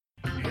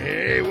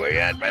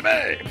right,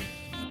 baby.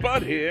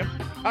 Spud here.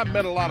 I've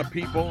met a lot of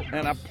people,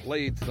 and I've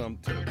played some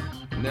too.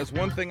 And there's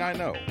one thing I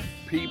know.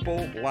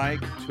 People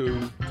like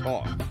to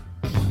talk.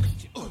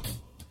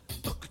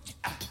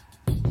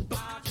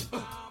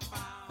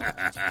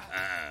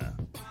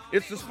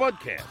 It's the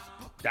Spudcast.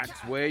 That's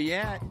where you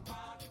at.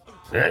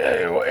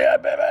 Hey, where you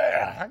at, baby?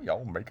 How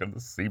y'all making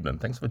this evening?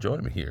 Thanks for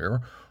joining me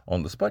here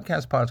on the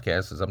Spudcast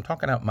podcast as I'm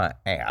talking out my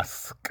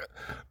ass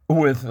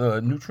with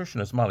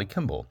Nutritionist Molly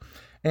Kimball.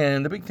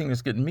 And the big thing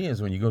that's getting me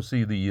is when you go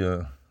see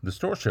the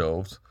store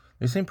shelves,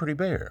 they seem pretty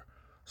bare.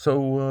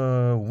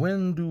 So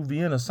when do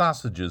Vienna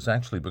sausages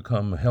actually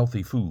become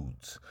healthy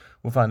foods?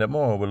 We'll find out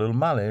more with little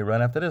Molly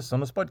right after this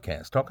on the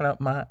Spudcast, talking out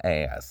my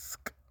ass.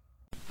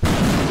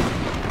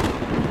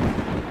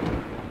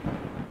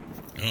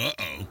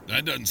 Uh-oh,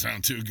 that doesn't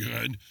sound too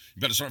good.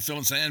 You better start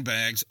filling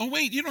sandbags. Oh,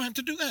 wait, you don't have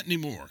to do that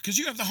anymore because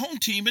you have the Home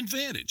Team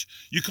Advantage.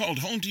 You called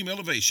Home Team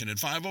Elevation at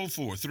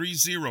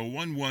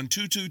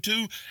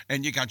 504-301-1222,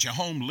 and you got your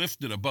home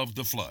lifted above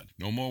the flood.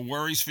 No more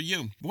worries for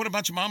you. What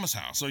about your mama's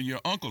house or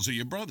your uncles or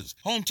your brothers?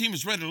 Home Team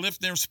is ready to lift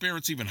their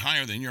spirits even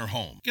higher than your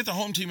home. Get the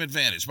Home Team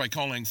Advantage by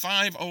calling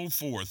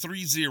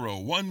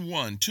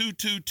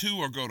 504-301-1222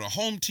 or go to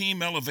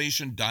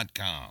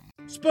HomeTeamElevation.com.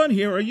 Spud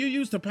here. Are you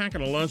used to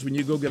packing a lunch when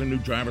you go get a new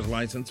driver's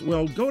license?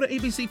 Well, go to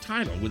ABC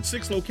Title. With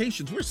 6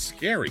 locations, we're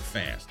scary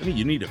fast. I mean,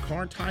 you need a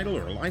car title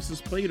or a license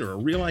plate or a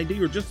real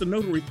ID or just a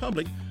notary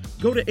public.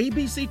 Go to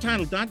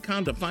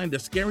abctitle.com to find the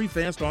scary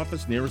fast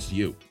office nearest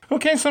you.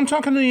 Okay, so I'm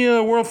talking to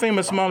the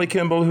world-famous Molly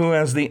Kimball, who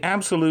has the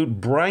absolute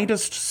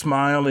brightest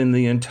smile in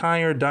the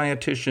entire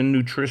dietitian,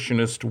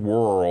 nutritionist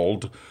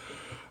world.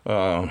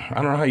 I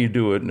don't know how you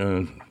do it.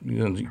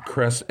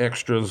 Crest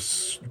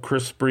extras,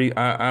 crispy.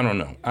 I don't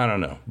know.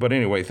 But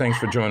anyway, thanks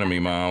for joining me,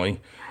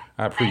 Molly.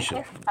 I appreciate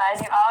it.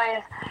 You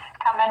always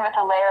come in with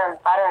a layer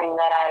of buttering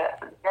that I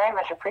very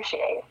much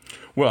appreciate.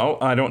 Well,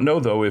 I don't know,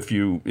 though, if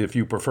you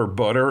prefer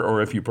butter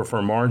or if you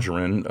prefer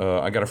margarine.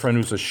 I got a friend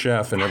who's a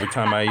chef, and every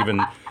time I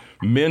even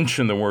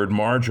mention the word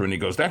margarine, he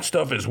goes, that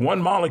stuff is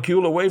one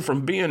molecule away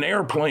from being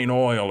airplane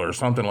oil or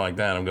something like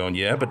that. I'm going,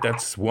 yeah, but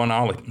that's one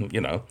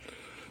molecule,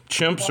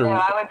 Chimps are...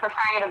 I would prefer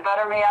you to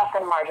butter me up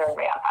than margarine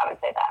me up. I would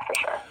say that for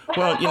sure.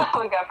 Well, we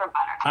go for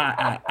butter.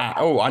 I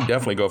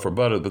definitely go for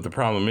butter, but the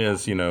problem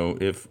is,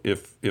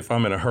 if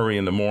I'm in a hurry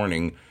in the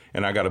morning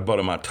and I got to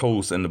butter my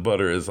toast and the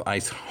butter is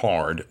ice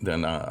hard,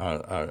 then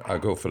I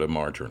go for the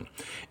margarine.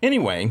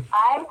 Anyway.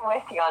 I'm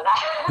with you on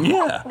that.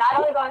 Yeah. Not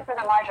only going for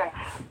the margarine,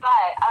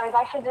 but I was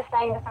actually just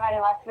saying to somebody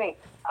last week,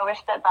 I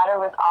wish that butter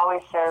was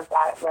always served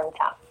at room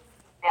temp.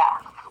 Yeah.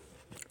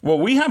 Well,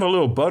 we have a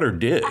little butter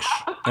dish,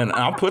 and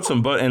I'll put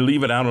some butter and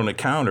leave it out on the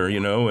counter,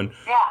 and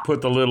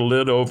put the little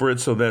lid over it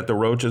so that the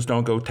roaches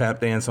don't go tap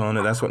dance on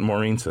it. That's what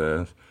Maureen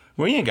says.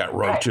 Well, you ain't got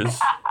roaches.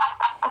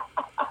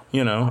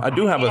 I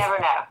do have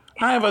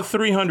I have a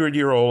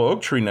 300-year-old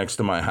oak tree next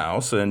to my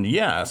house, and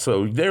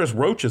so there's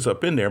roaches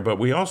up in there, but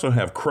we also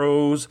have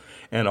crows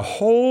and a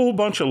whole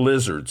bunch of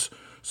lizards.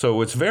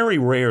 So it's very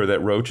rare that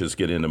roaches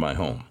get into my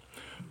home.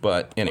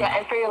 But anyway. Yeah,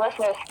 and for your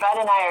listeners, Spud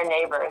and I are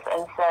neighbors,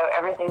 and so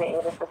everything that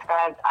you just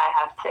described, I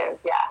have too.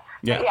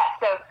 Yeah.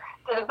 So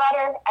the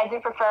butter, I do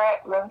prefer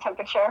it room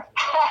temperature, and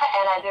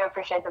I do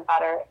appreciate the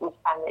butter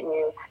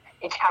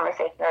each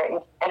conversation or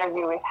each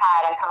interview we've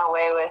had. I come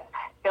away with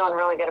feeling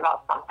really good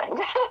about something.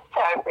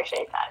 So I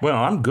appreciate that. Well,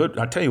 I'm good.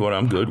 I tell you what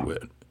I'm good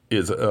with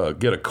is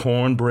get a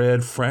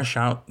cornbread fresh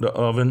out the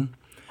oven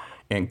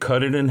and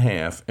cut it in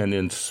half and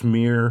then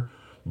smear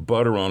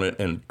butter on it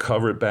and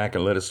cover it back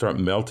and let it start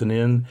melting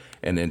in,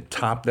 and then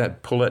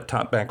pull that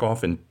top back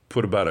off and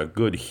put about a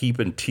good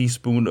heaping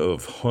teaspoon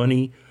of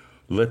honey.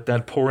 Let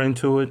that pour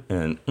into it,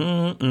 and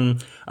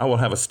I will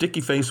have a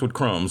sticky face with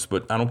crumbs,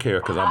 but I don't care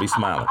because I'll be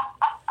smiling.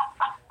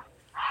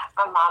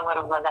 My mom would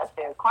have loved that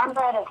too.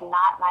 Cornbread is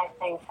not my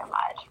thing so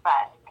much,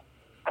 but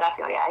I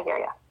feel you. I hear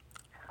you.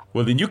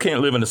 Well, then you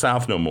can't live in the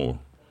South no more.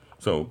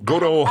 So go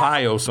to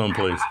Ohio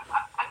someplace.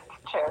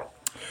 True.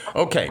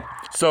 Okay.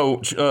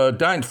 So,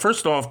 Diane,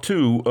 first off,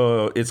 too,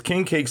 it's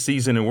king cake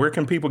season, and where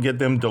can people get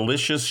them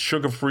delicious,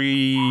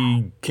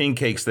 sugar-free king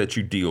cakes that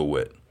you deal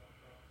with?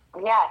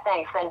 Yeah,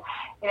 thanks. And,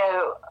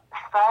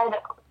 Spud,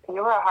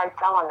 you were a hard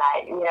sell on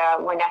that.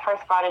 When I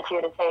first brought it to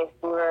you to taste,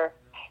 you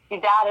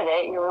doubted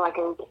it. You were like,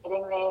 are you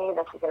kidding me?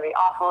 This is going to be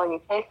awful. And you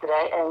tasted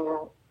it,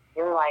 and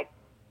you were like,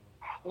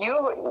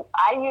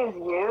 I use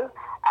you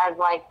as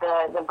like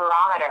the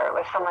barometer.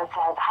 If someone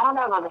says, I don't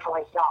know about this, I'm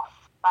like, y'all,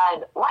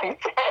 Spud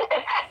likes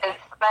it. If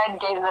Spud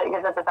gives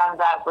it the thumbs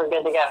up, we're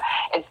good to go.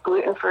 It's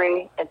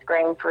gluten-free, it's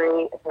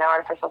grain-free, it's no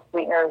artificial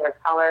sweeteners or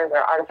colors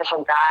or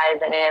artificial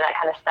dyes and any of that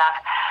kind of stuff.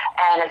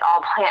 And it's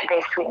all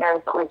plant-based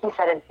sweeteners, but like you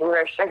said, it's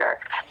zero sugar.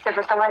 So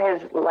for someone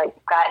who's like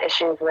got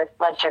issues with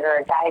blood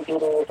sugar,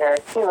 diabetes, or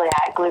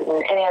celiac,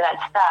 gluten, any of that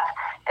stuff,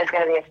 is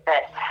going to be a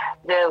fit.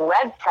 The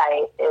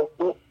website is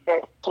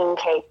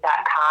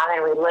eat13cake.com,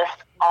 and we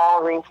list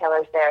all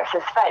retailers there. So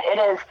Spud, it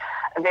is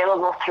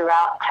available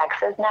throughout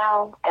Texas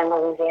now, and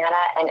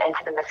Louisiana, and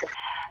into the Mississippi.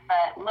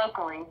 But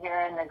locally,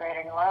 here in the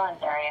greater New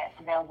Orleans area, it's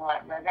available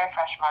at Rosemary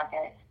Fresh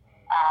Market,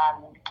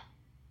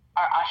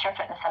 our Osher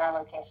Fitness Center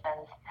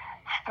locations,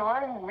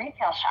 stores and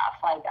retail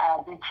shops like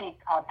a boutique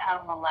called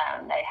Home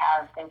Alone. They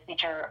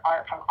feature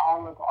art from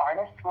all local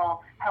artists.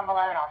 Well, Home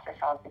Alone also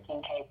sells the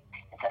king cake.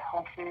 It's at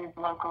Whole Foods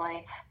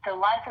locally. So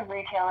lots of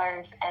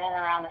retailers in and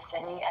around the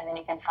city, and then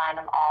you can find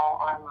them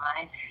all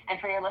online. And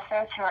for your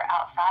listeners who are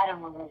outside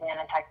of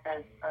Louisiana,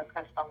 Texas, or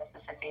coastal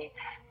Mississippi,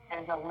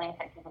 there's a link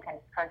that people can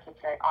purchase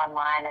it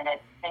online, and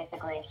it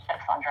basically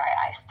ships on dry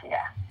ice to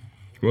you.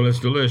 Well, it's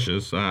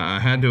delicious. I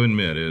had to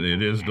admit it.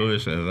 It is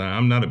delicious.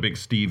 I'm not a big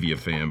stevia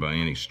fan by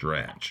any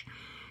stretch,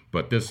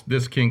 but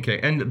this king cake,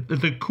 and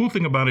the cool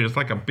thing about it is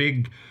like a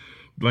big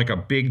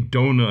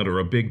donut or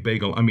a big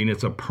bagel. I mean,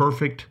 it's a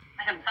perfect.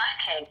 Like a butt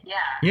cake, yeah.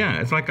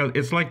 Yeah, it's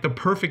like the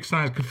perfect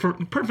size.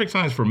 Perfect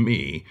size for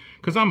me,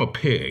 because I'm a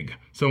pig.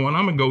 So when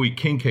I'm gonna go eat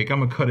king cake, I'm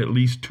gonna cut at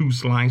least 2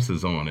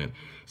 slices on it.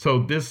 So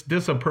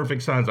this a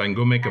perfect size. I can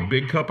go make a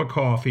big cup of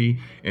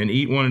coffee and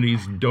eat one of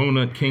these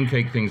donut king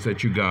cake things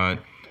that you got.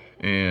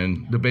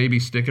 And the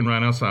baby's sticking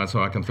right outside,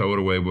 so I can throw it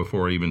away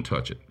before I even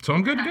touch it. So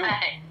I'm good to go.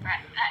 Right.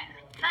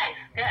 Nice.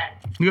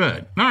 Good.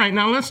 Good. All right,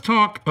 now let's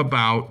talk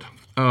about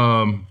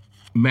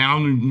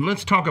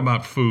let's talk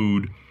about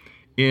food.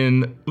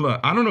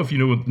 Look, I don't know if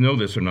you know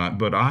this or not,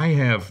 but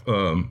I've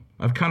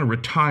kind of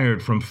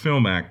retired from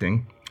film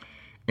acting,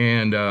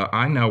 and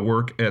I now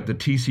work at the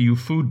TCU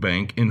Food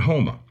Bank in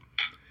Houma.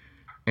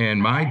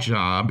 And my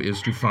job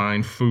is to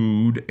find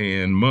food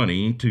and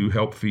money to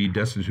help feed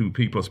destitute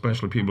people,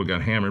 especially people who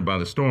got hammered by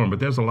the storm. But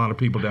there's a lot of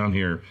people down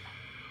here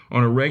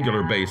on a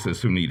regular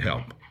basis who need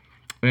help.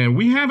 And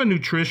we have a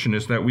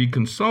nutritionist that we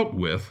consult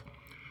with.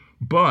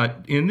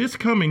 But in this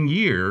coming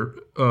year,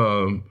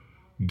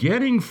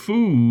 getting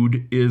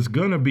food is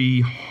going to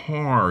be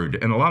hard.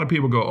 And a lot of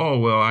people go, oh,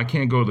 well, I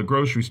can't go to the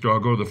grocery store. I'll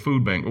go to the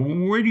food bank.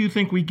 Where do you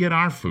think we get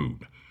our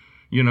food?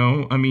 You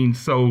know, I mean,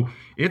 so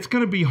it's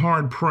going to be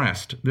hard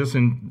pressed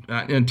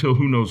until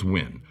who knows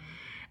when.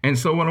 And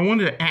so what I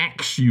wanted to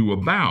ask you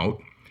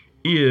about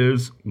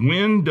is,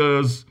 when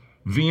does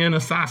Vienna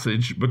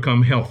sausage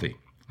become healthy?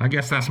 I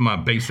guess that's my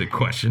basic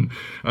question.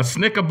 A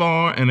Snicker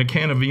bar and a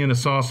can of Vienna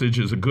sausage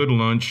is a good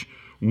lunch.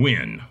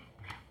 When?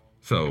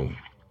 So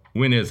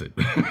when is it?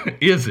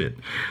 Is it?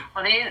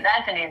 Well,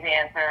 that's an easy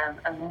answer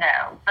of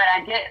no. But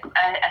I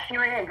see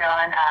where you're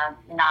going.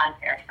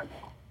 Non-perishable.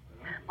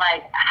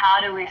 Like,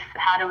 how do we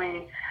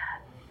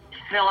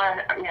fill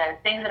our,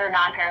 things that are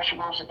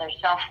non-perishable, so they're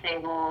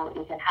shelf-stable,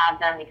 you can have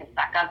them, you can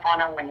stock up on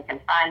them when you can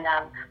find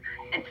them.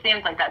 It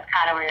seems like that's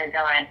kind of where you're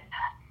going.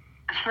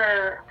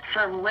 For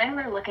when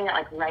we're looking at,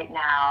 like, right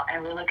now,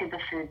 and we look at the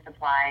food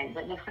supply,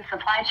 the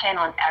supply chain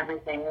on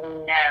everything,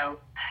 we know,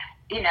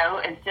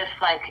 it's just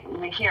like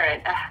we hear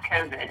it,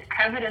 COVID.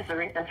 COVID is the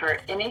reason for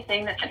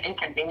anything that's an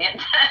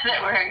inconvenience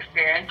that we're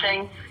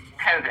experiencing.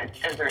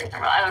 COVID is the reason.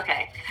 We're like,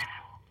 okay.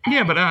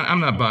 Yeah, but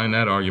I'm not buying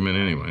that argument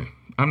anyway.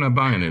 I'm not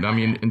buying it. I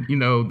mean,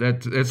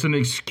 that's an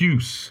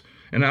excuse.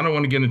 And I don't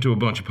want to get into a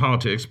bunch of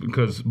politics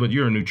but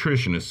you're a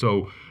nutritionist.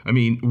 So, I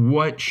mean,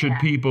 what should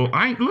people...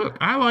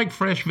 I like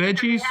fresh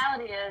veggies. The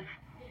reality is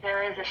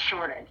there is a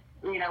shortage.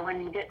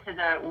 When you get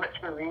to what's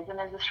the reason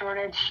there's a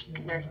shortage,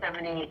 there's so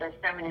many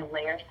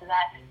layers to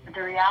that. But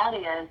the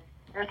reality is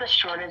there's a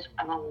shortage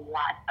of a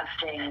lot of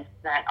things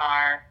that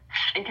are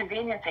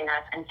inconveniencing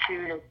us, and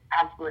food is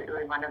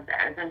absolutely one of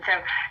those. And so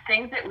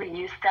things that we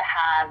used to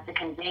have the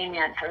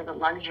convenience or the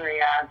luxury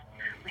of,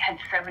 we had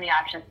so many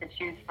options to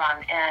choose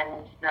from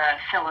in the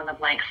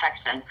fill-in-the-blank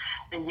section,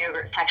 the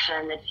yogurt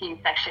section, the cheese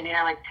section.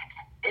 Like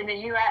in the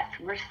U.S.,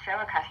 we're so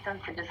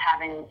accustomed to just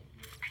having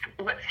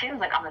what seems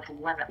like almost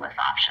limitless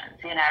options,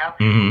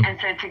 Mm-hmm. And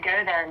so to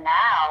go there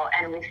now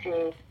and we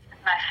see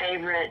my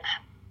favorite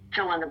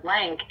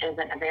fill-in-the-blank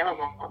isn't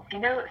available.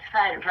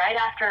 Spud, right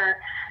after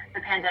the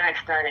pandemic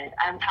started,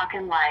 I'm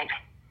talking like,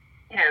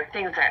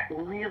 things that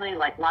really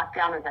like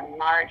lockdown was in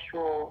March,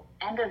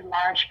 end of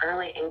March,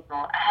 early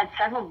April. I had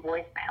several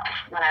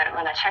voicemails when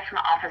I checked my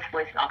office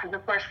voicemail, because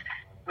of course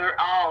we were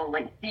all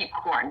like deep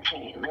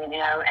quarantine,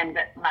 and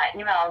my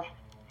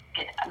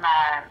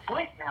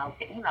voicemails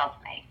get emailed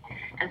to me.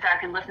 And so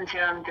I could listen to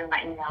them through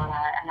my email,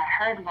 and I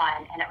heard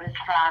one, and it was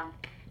from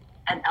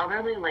an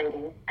elderly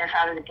lady. If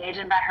I was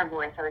gauging by her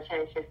voice, I would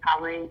say she's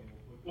probably,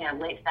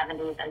 late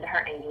 70s into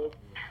her 80s.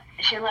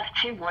 And she left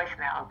 2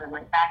 voicemails in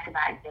like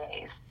back-to-back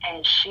days.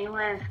 And she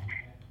was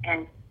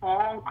in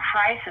full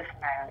crisis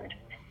mode.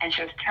 And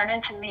she was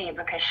turning to me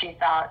because she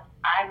thought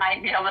I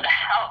might be able to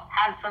help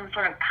have some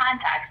sort of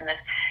contacts in this,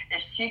 that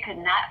she could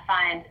not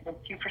find the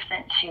 2%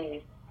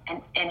 cheese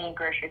in any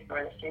grocery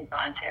store that she'd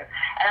gone to.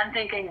 And I'm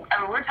thinking,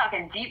 we're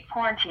talking deep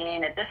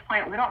quarantine. At this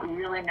point, we don't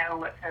really know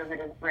what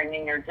COVID is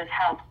bringing or just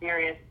how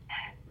serious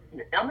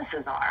the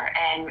illnesses are.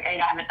 And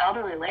I have an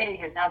elderly lady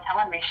who's now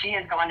telling me she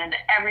is going into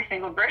every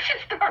single grocery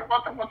store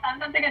multiple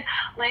times. I'm thinking,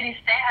 lady,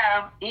 stay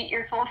home, eat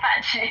your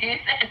full-fat cheese.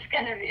 It's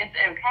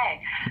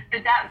okay.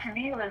 But that to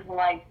me was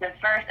like the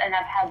first, and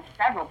I've had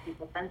several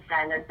people since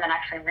then. There's been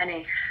actually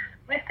many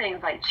with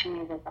things like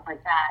cheese and stuff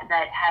like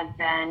that has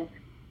been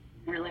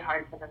really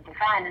hard for them to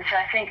find. And so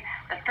I think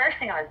the first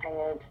thing I would say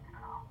is,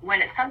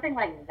 when it's something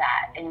like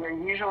that in your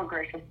usual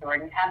grocery store,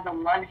 and you have the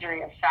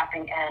luxury of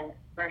shopping in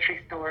grocery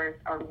stores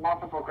or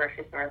multiple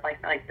grocery stores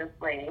like this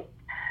lady,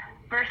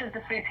 versus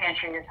the food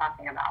pantry you're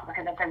talking about,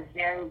 because that's a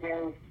very,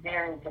 very,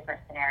 very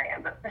different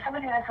scenario. But for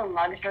someone who has the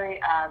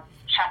luxury of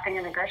shopping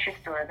in the grocery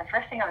store, the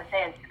first thing I would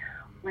say is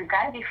we've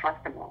got to be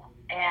flexible.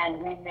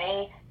 And we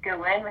may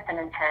go in with an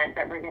intent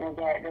that we're going to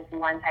get this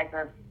one type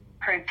of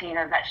protein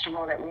or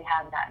vegetable that we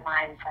have that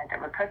mindset that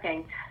we're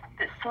cooking,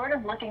 but sort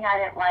of looking at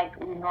it like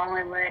we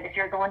normally would if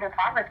you're going to a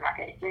farmer's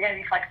market. You're going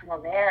to be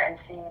flexible there and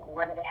seeing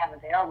what do they have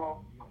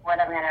available, what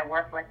I'm going to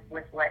work with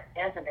what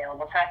is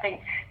available. So I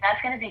think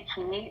that's going to be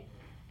key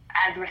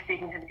as we're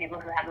speaking to the people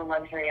who have the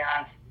luxury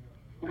of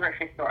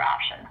grocery store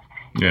options.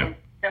 Yeah.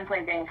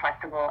 Simply being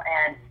flexible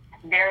and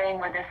varying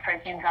what those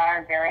proteins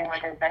are, varying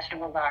what those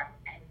vegetables are.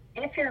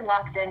 If you're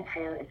locked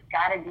into, it's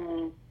got to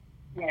be,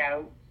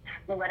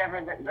 whatever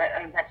the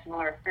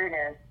vegetable or fruit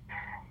is,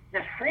 the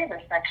freezer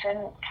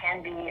section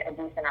can be a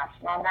decent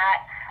option on that.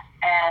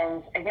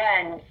 And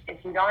again,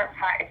 if you're not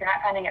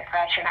finding it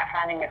fresh, you're not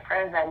finding it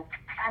frozen,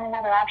 find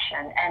another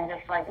option and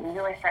just like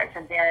really start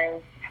to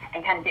vary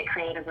and kind of get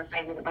creative with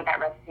maybe what that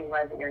recipe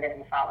was that you're going to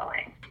be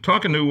following.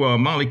 Talking to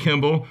Molly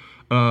Kimball,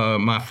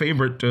 my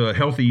favorite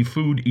healthy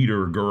food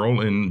eater girl,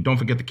 and don't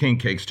forget the king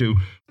cakes too.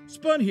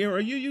 Spud here. Are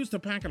you used to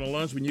packing a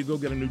lunch when you go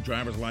get a new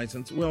driver's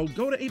license? Well,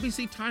 go to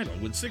ABC Title.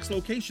 With 6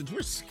 locations,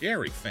 we're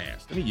scary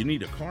fast. I mean, you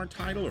need a car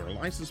title or a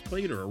license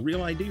plate or a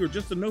real ID or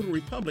just a notary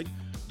public.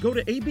 Go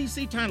to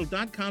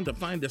abctitle.com to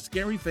find the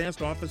scary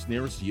fast office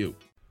nearest you.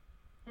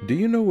 Do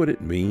you know what it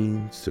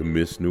means to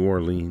miss New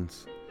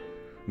Orleans?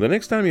 The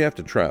next time you have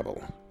to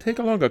travel, take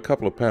along a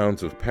couple of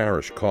pounds of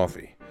Parish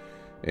coffee,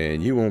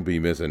 and you won't be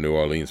missing New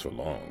Orleans for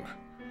long.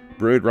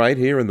 Brewed right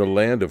here in the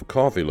land of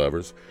coffee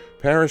lovers,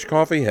 Parish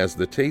Coffee has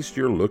the taste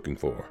you're looking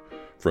for.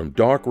 From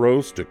dark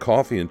roast to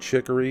coffee and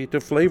chicory to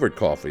flavored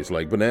coffees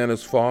like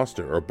Bananas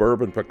Foster or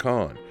Bourbon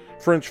Pecan,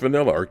 French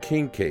Vanilla or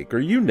King Cake, or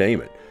you name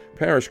it,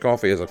 Parish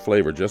Coffee has a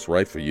flavor just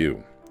right for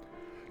you.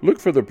 Look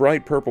for the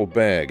bright purple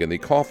bag in the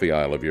coffee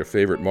aisle of your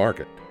favorite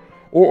market,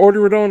 or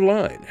order it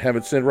online, have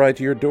it sent right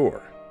to your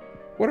door.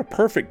 What a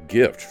perfect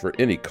gift for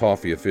any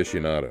coffee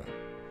aficionado.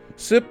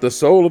 Sip the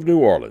soul of New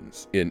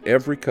Orleans in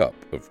every cup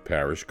of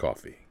Parish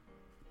Coffee.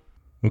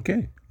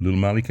 Okay, little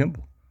Molly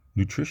Kimball,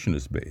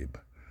 nutritionist babe.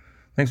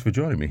 Thanks for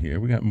joining me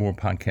here. We got more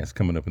podcasts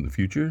coming up in the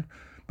future.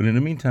 But in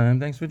the meantime,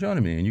 thanks for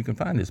joining me. And you can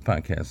find this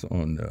podcast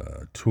on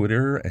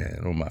Twitter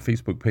and on my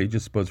Facebook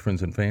pages, Spud's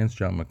Friends and Fans,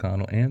 John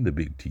McConnell, and The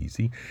Big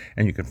TC.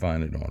 And you can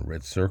find it on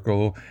Red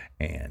Circle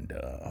and,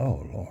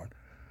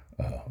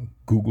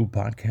 Google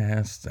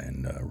Podcasts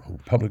and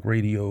Public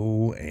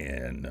Radio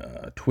and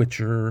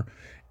Twitcher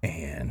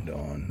and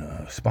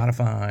on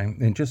Spotify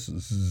and just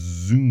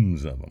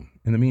zooms of them.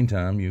 In the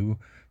meantime,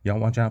 y'all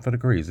watch out for the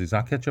crazies.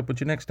 I'll catch up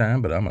with you next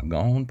time, but I'm a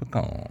gone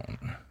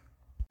pecan.